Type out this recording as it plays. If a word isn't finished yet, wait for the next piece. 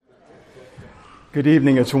Good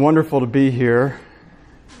evening. It's wonderful to be here.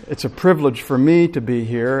 It's a privilege for me to be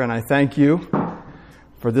here, and I thank you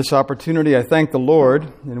for this opportunity. I thank the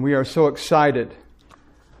Lord, and we are so excited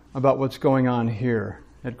about what's going on here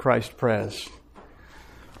at Christ Pres.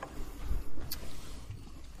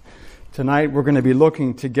 Tonight we're going to be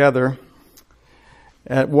looking together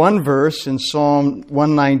at one verse in Psalm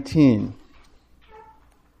 119.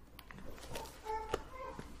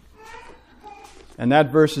 And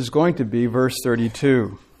that verse is going to be verse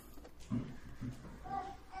 32.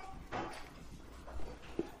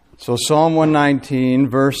 So Psalm 119,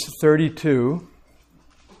 verse 32.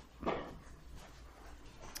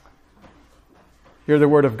 Hear the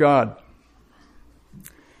word of God.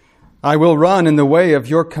 I will run in the way of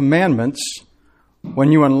your commandments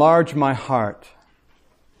when you enlarge my heart.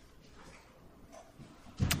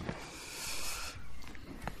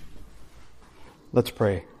 Let's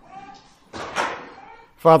pray.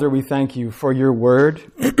 Father, we thank you for your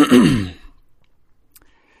word. It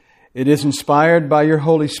is inspired by your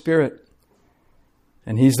Holy Spirit,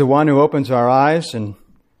 and He's the one who opens our eyes and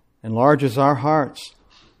enlarges our hearts.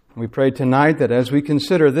 We pray tonight that as we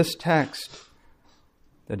consider this text,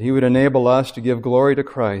 that He would enable us to give glory to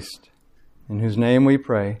Christ, in whose name we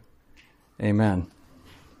pray. Amen.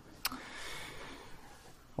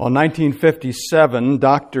 Well, in 1957,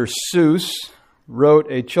 Dr. Seuss wrote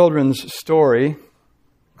a children's story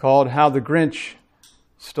called How the Grinch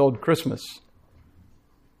Stole Christmas.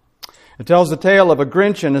 It tells the tale of a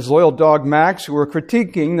Grinch and his loyal dog Max who were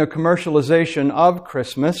critiquing the commercialization of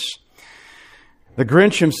Christmas. The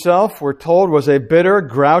Grinch himself, we're told, was a bitter,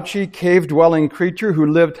 grouchy, cave-dwelling creature who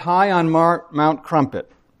lived high on Mount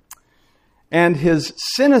Crumpet. And his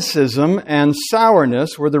cynicism and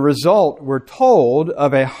sourness were the result, we're told,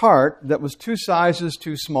 of a heart that was 2 sizes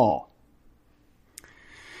too small.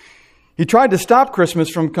 He tried to stop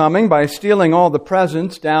Christmas from coming by stealing all the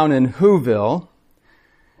presents down in Whoville.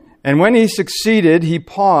 And when he succeeded, he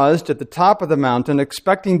paused at the top of the mountain,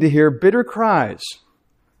 expecting to hear bitter cries.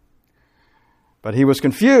 But he was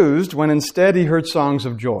confused when instead he heard songs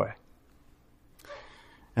of joy.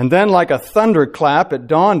 And then, like a thunderclap, it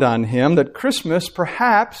dawned on him that Christmas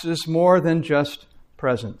perhaps is more than just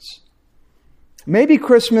presents. Maybe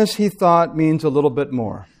Christmas, he thought, means a little bit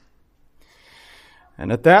more. And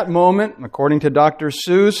at that moment, according to Dr.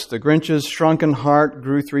 Seuss, the Grinch's shrunken heart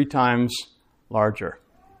grew 3 times larger.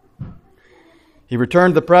 He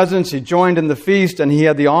returned the presents, he joined in the feast, and he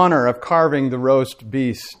had the honor of carving the roast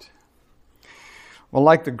beast. Well,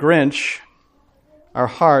 like the Grinch, our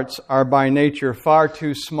hearts are by nature far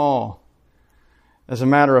too small. As a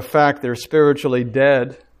matter of fact, they're spiritually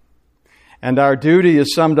dead. And our duty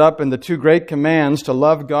is summed up in the 2 great commands to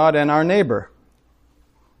love God and our neighbor.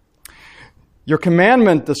 Your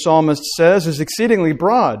commandment, the psalmist says, is exceedingly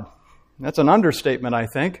broad. That's an understatement, I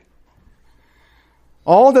think.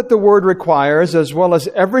 All that the word requires, as well as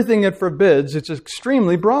everything it forbids, it's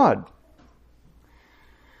extremely broad.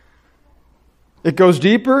 It goes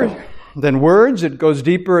deeper than words. It goes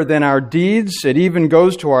deeper than our deeds. It even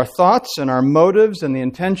goes to our thoughts and our motives and the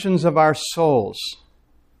intentions of our souls.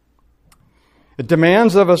 It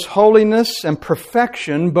demands of us holiness and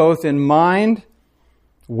perfection, both in mind,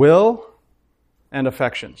 will, and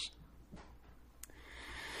affections.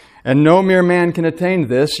 And no mere man can attain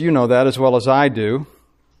this. You know that as well as I do.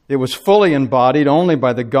 It was fully embodied only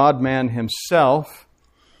by the God-man himself.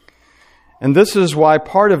 And this is why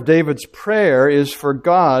part of David's prayer is for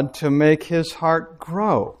God to make his heart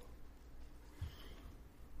grow.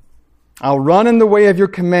 I'll run in the way of your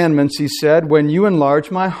commandments, he said, when you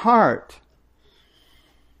enlarge my heart.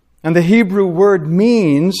 And the Hebrew word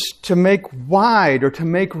means to make wide or to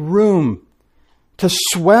make room, to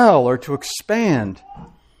swell or to expand.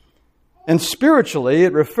 And spiritually,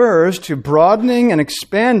 it refers to broadening and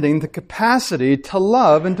expanding the capacity to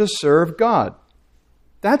love and to serve God.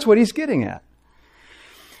 That's what he's getting at.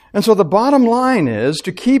 And so the bottom line is,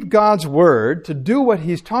 to keep God's word, to do what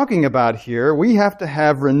he's talking about here, we have to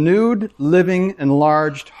have renewed, living,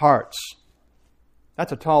 enlarged hearts.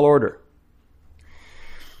 That's a tall order.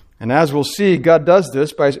 And as we'll see, God does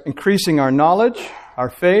this by increasing our knowledge,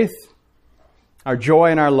 our faith, our joy,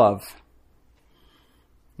 and our love.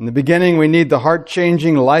 In the beginning, we need the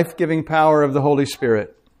heart-changing, life-giving power of the Holy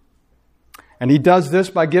Spirit. And He does this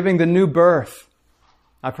by giving the new birth.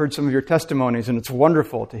 I've heard some of your testimonies, and it's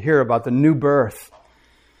wonderful to hear about the new birth.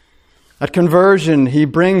 At conversion, He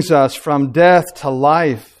brings us from death to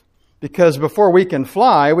life, because before we can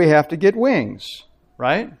fly, we have to get wings,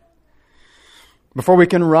 right? Before we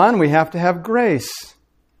can run, we have to have grace.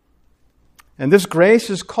 And this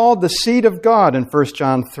grace is called the seed of God in 1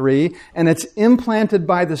 John 3, and it's implanted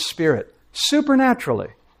by the Spirit. supernaturally.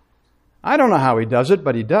 I don't know how He does it,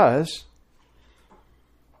 but He does.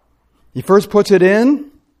 He first puts it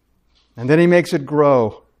in, and then He makes it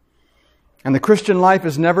grow. And the Christian life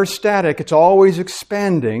is never static. It's always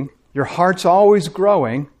expanding. Your heart's always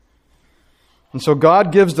growing. And so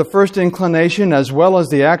God gives the first inclination as well as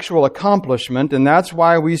the actual accomplishment, and that's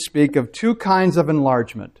why we speak of two kinds of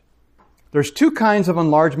enlargement. There's two kinds of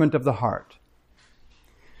enlargement of the heart.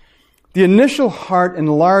 The initial heart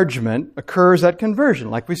enlargement occurs at conversion,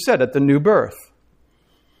 like we said, at the new birth.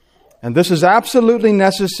 And this is absolutely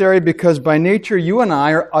necessary because by nature you and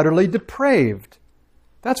I are utterly depraved.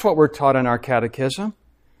 That's what we're taught in our catechism.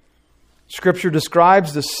 Scripture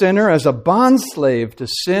describes the sinner as a bondslave to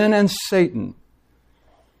sin and Satan.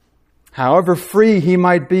 However free he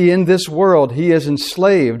might be in this world, he is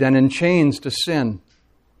enslaved and in chains to sin.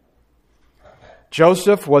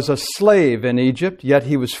 Joseph was a slave in Egypt, yet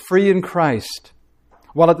he was free in Christ.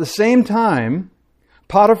 While at the same time,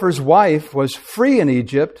 Potiphar's wife was free in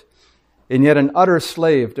Egypt, and yet an utter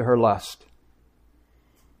slave to her lust.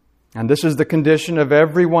 And this is the condition of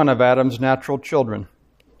every one of Adam's natural children.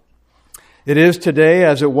 It is today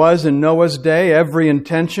as it was in Noah's day. Every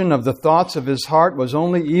intention of the thoughts of his heart was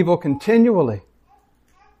only evil continually.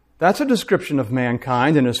 That's a description of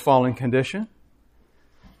mankind in his fallen condition.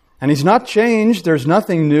 And he's not changed. There's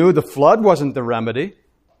nothing new. The flood wasn't the remedy.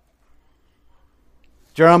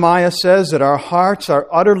 Jeremiah says that our hearts are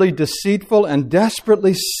utterly deceitful and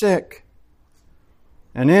desperately sick.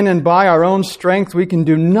 And in and by our own strength, we can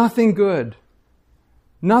do nothing good,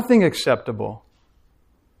 nothing acceptable.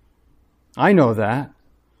 I know that.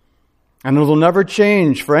 And it will never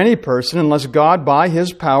change for any person unless God, by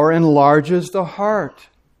His power, enlarges the heart.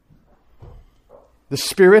 The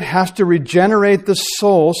Spirit has to regenerate the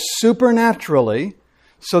soul supernaturally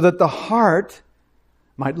so that the heart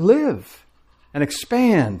might live and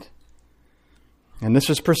expand. And this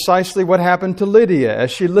is precisely what happened to Lydia as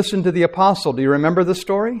she listened to the apostle. Do you remember the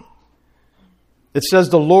story? It says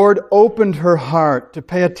the Lord opened her heart to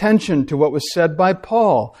pay attention to what was said by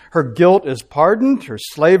Paul. Her guilt is pardoned, her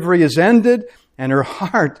slavery is ended, and her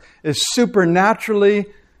heart is supernaturally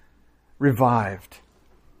revived.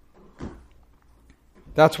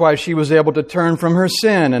 That's why she was able to turn from her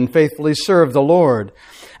sin and faithfully serve the Lord.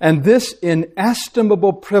 And this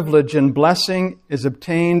inestimable privilege and blessing is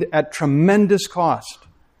obtained at tremendous cost.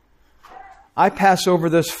 I pass over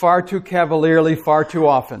this far too cavalierly, far too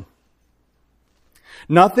often.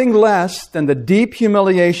 Nothing less than the deep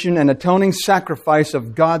humiliation and atoning sacrifice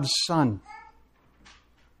of God's Son.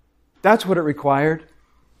 That's what it required.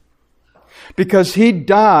 Because He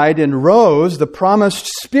died and rose, the promised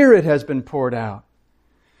Spirit has been poured out.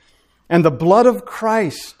 And the blood of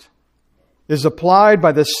Christ is applied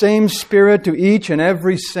by the same Spirit to each and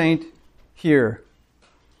every saint here.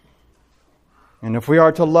 And if we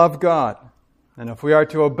are to love God, and if we are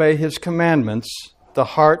to obey His commandments, the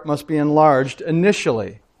heart must be enlarged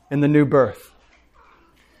initially in the new birth.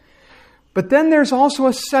 But then there's also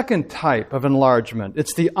a second type of enlargement.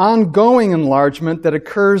 It's the ongoing enlargement that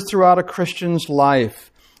occurs throughout a Christian's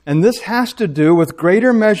life. And this has to do with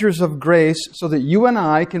greater measures of grace so that you and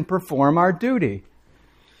I can perform our duty.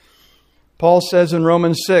 Paul says in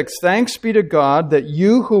Romans 6, "Thanks be to God that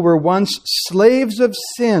you who were once slaves of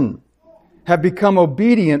sin have become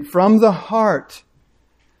obedient from the heart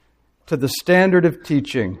to the standard of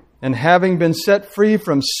teaching, and having been set free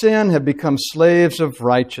from sin, have become slaves of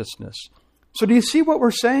righteousness." So do you see what we're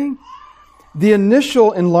saying? The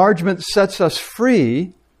initial enlargement sets us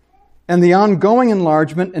free, and the ongoing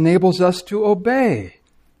enlargement enables us to obey.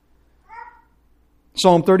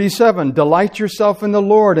 Psalm 37, "Delight yourself in the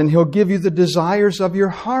Lord, and He'll give you the desires of your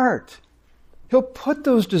heart." He'll put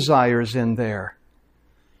those desires in there.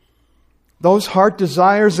 Those heart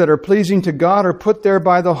desires that are pleasing to God are put there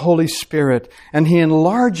by the Holy Spirit, and He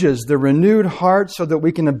enlarges the renewed heart so that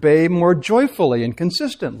we can obey more joyfully and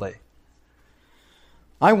consistently.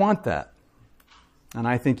 I want that, and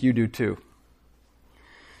I think you do too.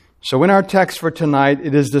 So in our text for tonight,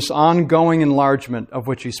 it is this ongoing enlargement of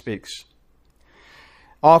which he speaks.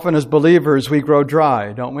 Often as believers, we grow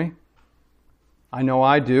dry, don't we? I know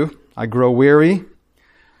I do. I grow weary.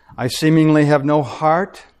 I seemingly have no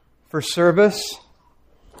heart for service.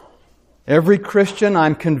 Every Christian,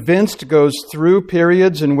 I'm convinced, goes through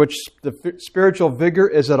periods in which the spiritual vigor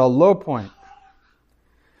is at a low point.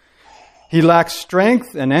 He lacks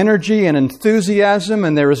strength and energy and enthusiasm,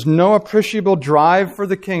 and there is no appreciable drive for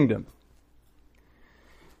the kingdom.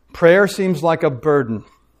 Prayer seems like a burden.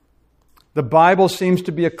 The Bible seems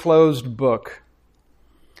to be a closed book.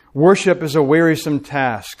 Worship is a wearisome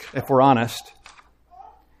task, if we're honest.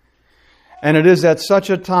 And it is at such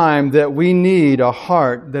a time that we need a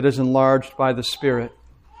heart that is enlarged by the Spirit.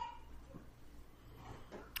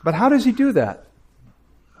 But how does He do that?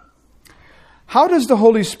 How does the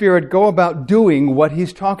Holy Spirit go about doing what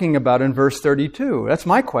He's talking about in verse 32? That's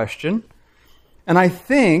my question. And I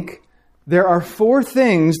think there are 4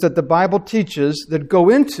 things that the Bible teaches that go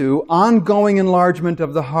into ongoing enlargement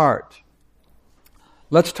of the heart.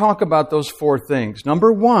 Let's talk about those 4 things.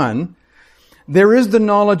 Number 1, there is the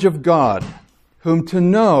knowledge of God, whom to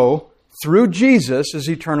know through Jesus is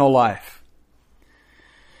eternal life.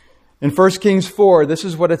 In 1 Kings 4, this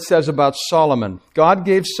is what it says about Solomon. God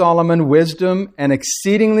gave Solomon wisdom and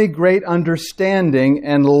exceedingly great understanding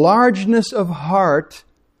and largeness of heart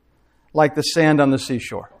like the sand on the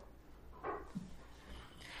seashore.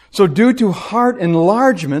 So due to heart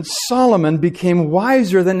enlargement, Solomon became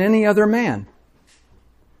wiser than any other man.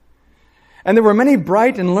 And there were many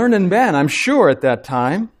bright and learned men, I'm sure, at that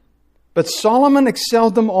time. But Solomon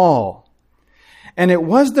excelled them all. And it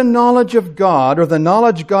was the knowledge of God, or the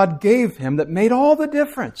knowledge God gave him, that made all the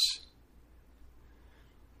difference.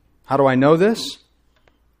 How do I know this?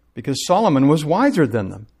 Because Solomon was wiser than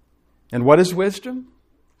them. And what is wisdom?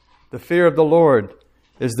 The fear of the Lord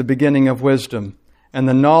is the beginning of wisdom. And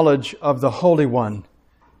the knowledge of the Holy One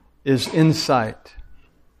is insight.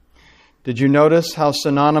 Did you notice how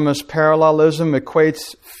synonymous parallelism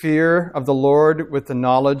equates fear of the Lord with the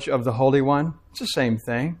knowledge of the Holy One? It's the same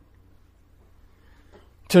thing.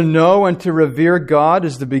 To know and to revere God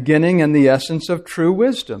is the beginning and the essence of true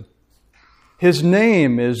wisdom. His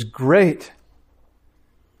name is great.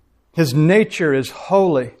 His nature is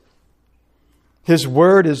holy. His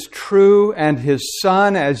word is true, and His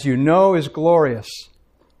Son, as you know, is glorious.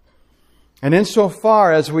 And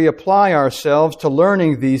insofar as we apply ourselves to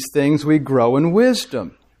learning these things, we grow in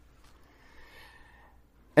wisdom.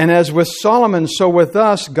 And as with Solomon, so with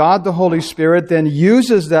us, God the Holy Spirit then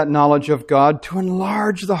uses that knowledge of God to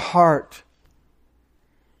enlarge the heart.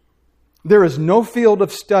 There is no field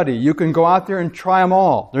of study. You can go out there and try them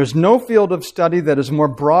all. There's no field of study that is more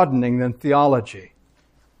broadening than theology.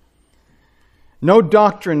 No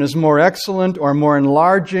doctrine is more excellent or more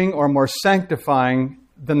enlarging or more sanctifying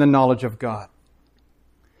than the knowledge of God.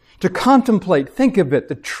 To contemplate, think of it,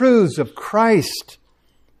 the truths of Christ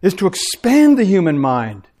is to expand the human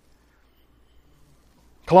mind.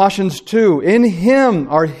 Colossians 2, in Him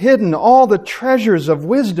are hidden all the treasures of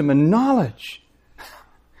wisdom and knowledge.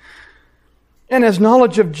 And as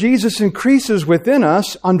knowledge of Jesus increases within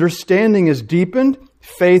us, understanding is deepened,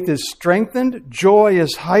 faith is strengthened, joy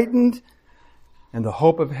is heightened, and the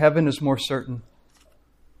hope of heaven is more certain.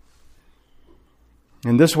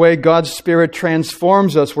 In this way, God's Spirit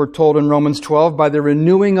transforms us, we're told in Romans 12, by the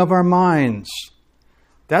renewing of our minds.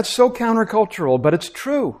 That's so countercultural, but it's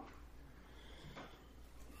true.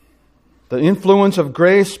 The influence of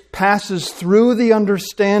grace passes through the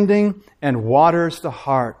understanding and waters the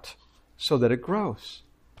heart so that it grows.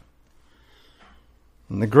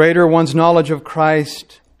 And the greater one's knowledge of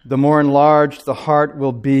Christ, the more enlarged the heart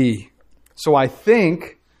will be. So I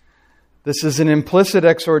think this is an implicit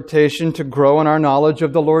exhortation to grow in our knowledge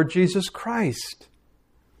of the Lord Jesus Christ.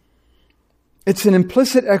 It's an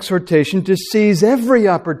implicit exhortation to seize every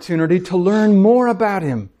opportunity to learn more about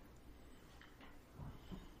Him.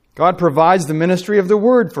 God provides the ministry of the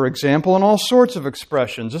Word, for example, in all sorts of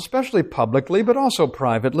expressions, especially publicly, but also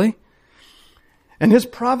privately. And His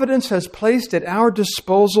providence has placed at our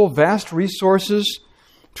disposal vast resources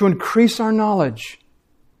to increase our knowledge.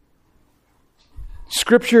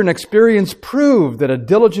 Scripture and experience prove that a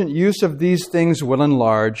diligent use of these things will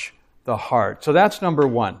enlarge the heart. So that's number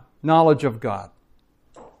 1, knowledge of God.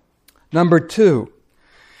 Number 2,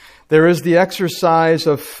 there is the exercise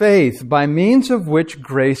of faith by means of which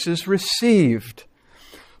grace is received.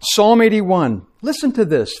 Psalm 81, listen to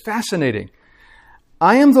this, fascinating.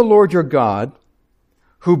 I am the Lord your God,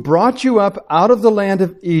 who brought you up out of the land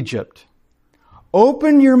of Egypt.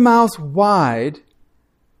 Open your mouth wide,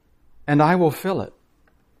 and I will fill it.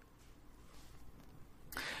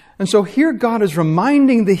 And so here God is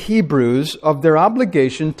reminding the Hebrews of their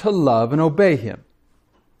obligation to love and obey Him.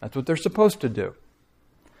 That's what they're supposed to do.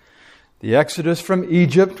 The exodus from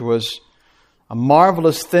Egypt was a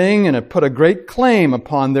marvelous thing, and it put a great claim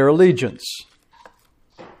upon their allegiance.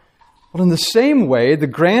 Well, in the same way, the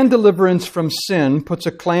grand deliverance from sin puts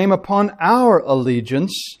a claim upon our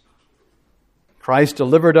allegiance. Christ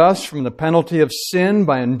delivered us from the penalty of sin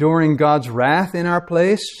by enduring God's wrath in our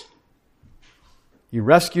place. He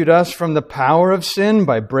rescued us from the power of sin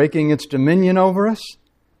by breaking its dominion over us.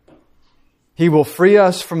 He will free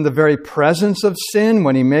us from the very presence of sin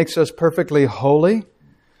when He makes us perfectly holy.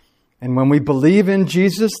 And when we believe in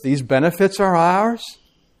Jesus, these benefits are ours.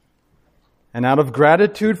 And out of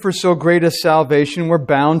gratitude for so great a salvation, we're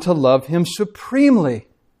bound to love Him supremely.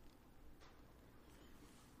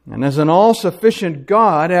 And as an all-sufficient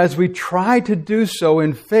God, as we try to do so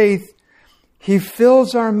in faith, He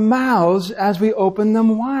fills our mouths as we open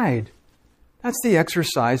them wide. That's the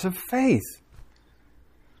exercise of faith.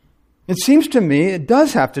 It seems to me it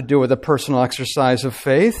does have to do with a personal exercise of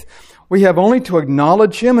faith. We have only to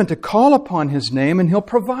acknowledge Him and to call upon His name, and He'll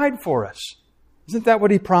provide for us. Isn't that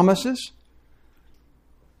what He promises?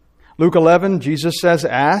 Luke 11, Jesus says,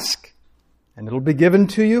 "Ask, and it'll be given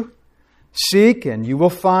to you. Seek, and you will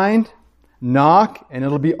find. Knock, and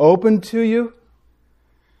it'll be opened to you."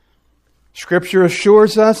 Scripture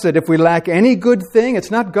assures us that if we lack any good thing,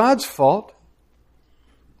 it's not God's fault.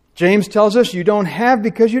 James tells us you don't have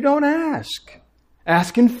because you don't ask.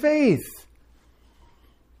 Ask in faith.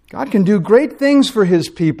 God can do great things for His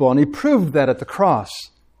people, and He proved that at the cross.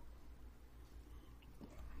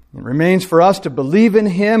 It remains for us to believe in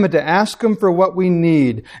Him and to ask Him for what we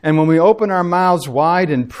need. And when we open our mouths wide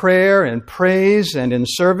in prayer and praise and in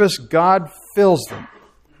service, God fills them.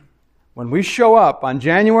 When we show up on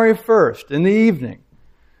January 1st in the evening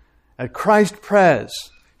at Christ Pres,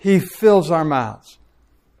 He fills our mouths.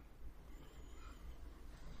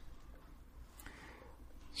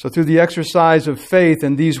 So through the exercise of faith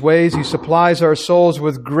in these ways, He supplies our souls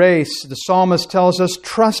with grace. The psalmist tells us,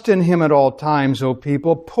 "Trust in Him at all times, O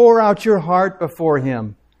people. Pour out your heart before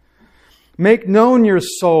Him. Make known your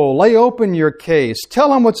soul. Lay open your case.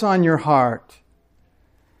 Tell Him what's on your heart."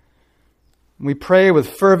 We pray with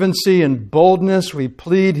fervency and boldness. We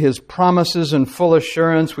plead His promises in full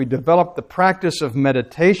assurance. We develop the practice of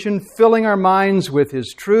meditation, filling our minds with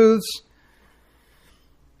His truths.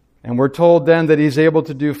 And we're told then that He's able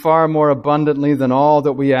to do far more abundantly than all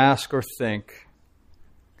that we ask or think.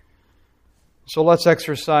 So let's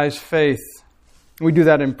exercise faith. We do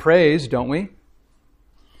that in praise, don't we?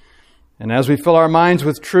 And as we fill our minds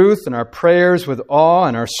with truth and our prayers with awe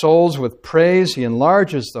and our souls with praise, He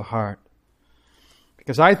enlarges the heart.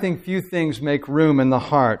 Because I think few things make room in the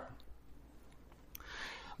heart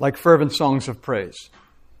like fervent songs of praise.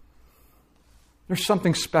 There's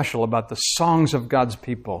something special about the songs of God's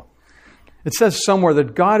people. It says somewhere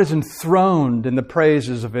that God is enthroned in the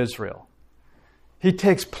praises of Israel. He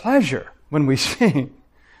takes pleasure when we sing.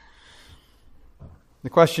 The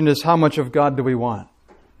question is, how much of God do we want?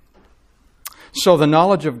 So the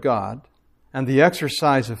knowledge of God and the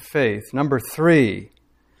exercise of faith. Number 3,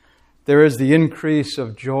 there is the increase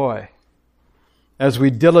of joy as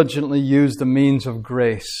we diligently use the means of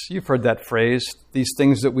grace. You've heard that phrase, these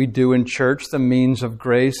things that we do in church, the means of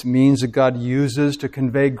grace, means that God uses to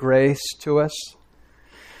convey grace to us.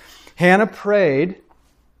 Hannah prayed,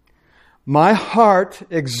 "My heart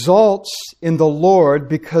exalts in the Lord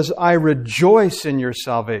because I rejoice in your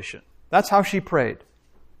salvation." That's how she prayed.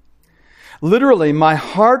 Literally, my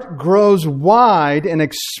heart grows wide and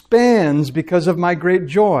expands because of my great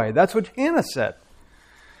joy. That's what Hannah said.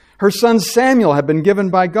 Her son Samuel had been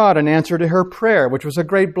given by God in answer to her prayer, which was a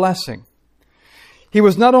great blessing. He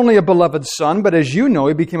was not only a beloved son, but as you know,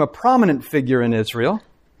 he became a prominent figure in Israel.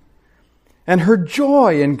 And her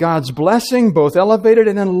joy in God's blessing both elevated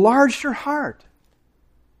and enlarged her heart.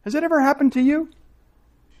 Has that ever happened to you?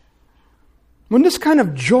 When this kind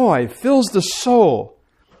of joy fills the soul,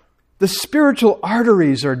 the spiritual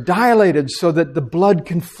arteries are dilated so that the blood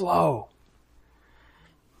can flow.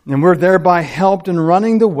 And we're thereby helped in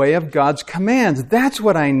running the way of God's commands. That's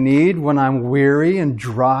what I need when I'm weary and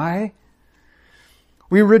dry.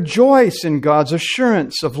 We rejoice in God's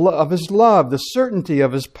assurance of His love, the certainty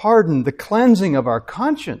of His pardon, the cleansing of our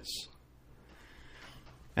conscience.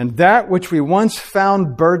 And that which we once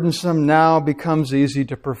found burdensome now becomes easy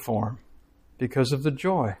to perform because of the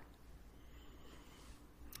joy.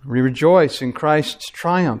 We rejoice in Christ's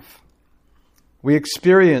triumph. We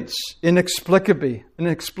experience inexplicably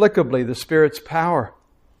the Spirit's power.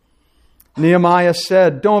 Nehemiah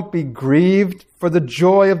said, "Don't be grieved, for the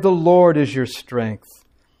joy of the Lord is your strength."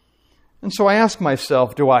 And so I ask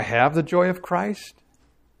myself, do I have the joy of Christ?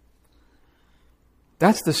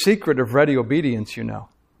 That's the secret of ready obedience, you know.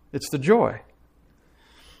 It's the joy.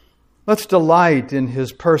 Let's delight in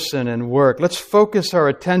His person and work. Let's focus our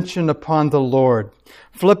attention upon the Lord.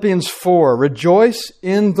 Philippians 4, "Rejoice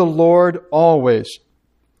in the Lord always."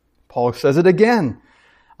 Paul says it again.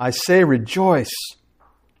 I say rejoice.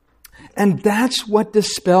 And that's what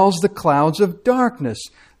dispels the clouds of darkness.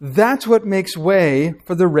 That's what makes way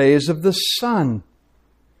for the rays of the sun.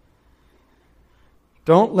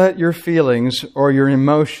 Don't let your feelings or your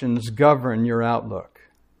emotions govern your outlook.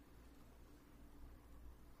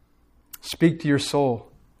 Speak to your soul.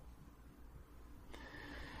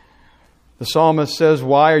 The psalmist says,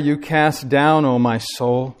 "Why are you cast down, O my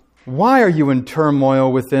soul? Why are you in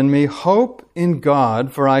turmoil within me? Hope in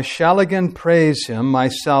God, for I shall again praise Him, my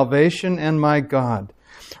salvation and my God."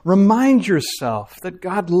 Remind yourself that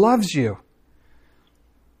God loves you,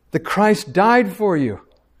 that Christ died for you,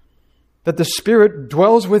 that the Spirit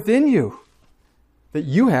dwells within you, that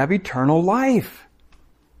you have eternal life.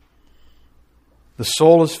 The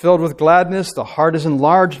soul is filled with gladness, the heart is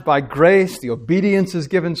enlarged by grace, the obedience is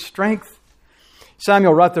given strength.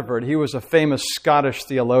 Samuel Rutherford, he was a famous Scottish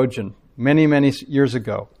theologian many, many years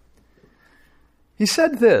ago. He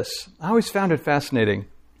said this. I always found it fascinating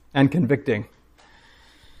and convicting.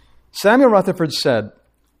 Samuel Rutherford said,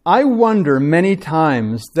 "I wonder many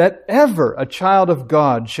times that ever a child of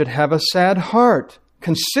God should have a sad heart,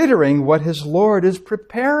 considering what his Lord is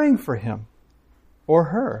preparing for him or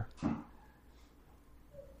her."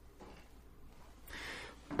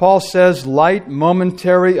 Paul says light,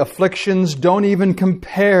 momentary afflictions don't even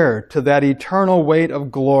compare to that eternal weight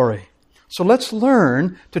of glory. So let's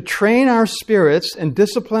learn to train our spirits and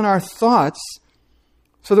discipline our thoughts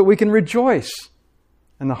so that we can rejoice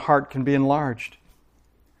and the heart can be enlarged.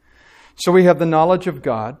 So we have the knowledge of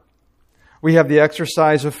God. We have the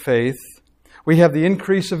exercise of faith. We have the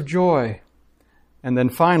increase of joy. And then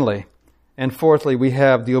finally, and fourthly, we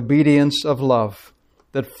have the obedience of love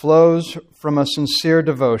that flows from a sincere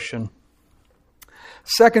devotion.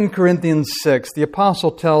 2 Corinthians 6, the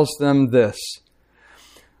apostle tells them this,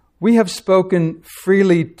 "We have spoken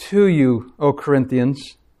freely to you, O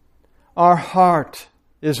Corinthians. Our heart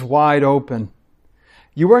is wide open.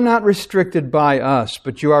 You are not restricted by us,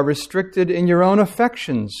 but you are restricted in your own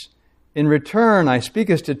affections. In return, I speak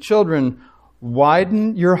as to children,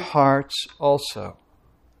 widen your hearts also."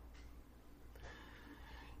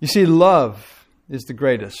 You see, love is the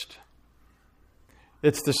greatest.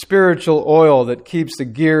 It's the spiritual oil that keeps the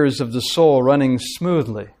gears of the soul running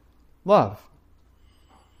smoothly. Love.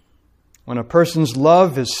 When a person's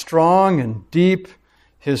love is strong and deep,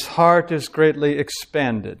 his heart is greatly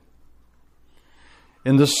expanded.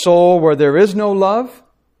 In the soul where there is no love,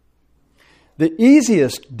 the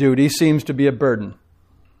easiest duty seems to be a burden.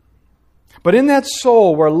 But in that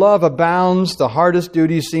soul where love abounds, the hardest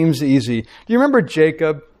duty seems easy. Do you remember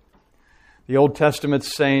Jacob, the Old Testament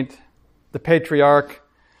saint, the patriarch?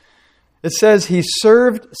 It says he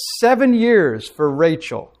served 7 years for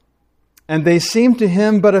Rachel, and they seemed to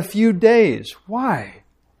him but a few days. Why?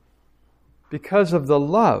 Because of the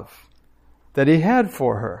love that he had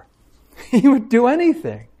for her. He would do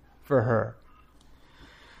anything for her.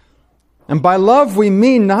 And by love we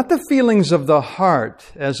mean not the feelings of the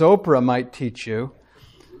heart, as Oprah might teach you,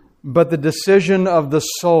 but the decision of the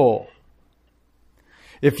soul.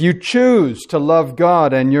 If you choose to love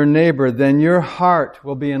God and your neighbor, then your heart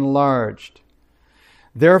will be enlarged.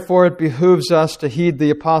 Therefore, it behooves us to heed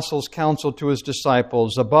the apostles' counsel to his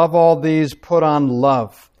disciples. Above all these, put on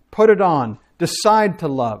love. Put it on. Decide to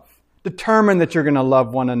love. Determine that you're going to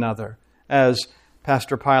love one another, as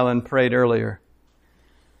Pastor Pylan prayed earlier.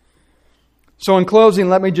 So in closing,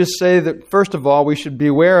 let me just say that, first of all, we should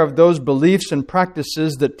beware of those beliefs and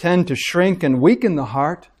practices that tend to shrink and weaken the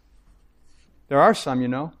heart. There are some, you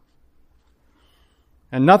know.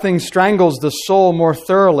 And nothing strangles the soul more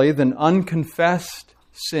thoroughly than unconfessed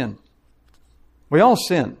sin. We all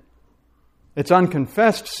sin. It's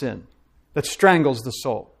unconfessed sin that strangles the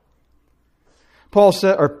soul.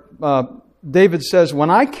 David says, "When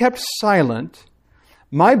I kept silent,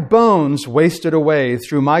 my bones wasted away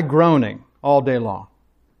through my groaning all day long.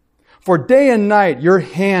 For day and night your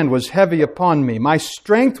hand was heavy upon me. My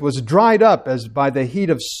strength was dried up as by the heat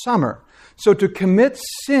of summer." So to commit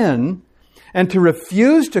sin and to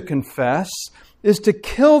refuse to confess is to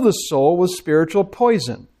kill the soul with spiritual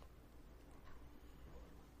poison.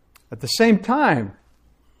 At the same time,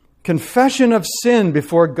 confession of sin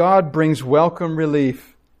before God brings welcome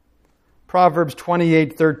relief. Proverbs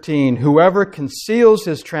 28:13, "Whoever conceals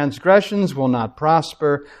his transgressions will not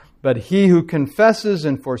prosper, but he who confesses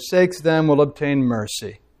and forsakes them will obtain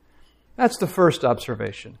mercy." That's the first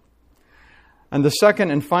observation. And the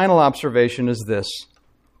second and final observation is this.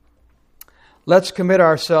 Let's commit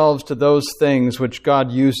ourselves to those things which God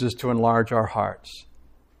uses to enlarge our hearts.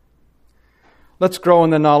 Let's grow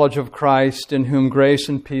in the knowledge of Christ, in whom grace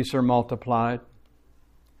and peace are multiplied.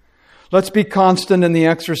 Let's be constant in the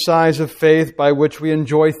exercise of faith by which we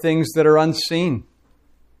enjoy things that are unseen.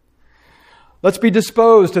 Let's be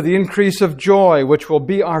disposed to the increase of joy, which will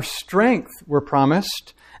be our strength, we're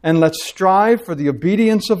promised. And let's strive for the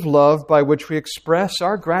obedience of love by which we express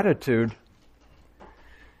our gratitude.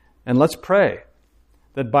 And let's pray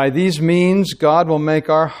that by these means God will make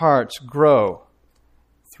our hearts grow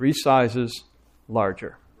 3 sizes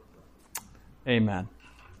larger. Amen.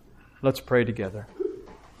 Let's pray together.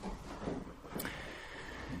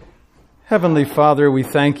 Heavenly Father, we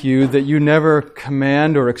thank you that you never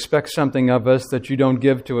command or expect something of us that you don't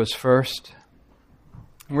give to us first.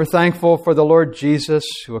 And we're thankful for the Lord Jesus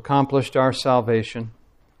who accomplished our salvation.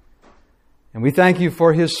 And we thank you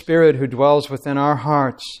for His Spirit who dwells within our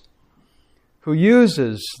hearts, who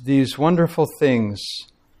uses these wonderful things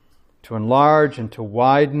to enlarge and to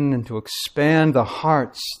widen and to expand the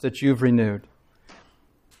hearts that you've renewed.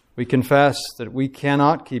 We confess that we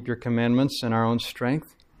cannot keep your commandments in our own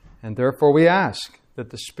strength, and therefore we ask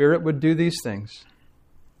that the Spirit would do these things.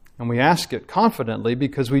 And we ask it confidently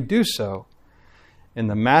because we do so in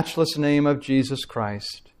the matchless name of Jesus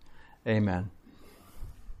Christ. Amen.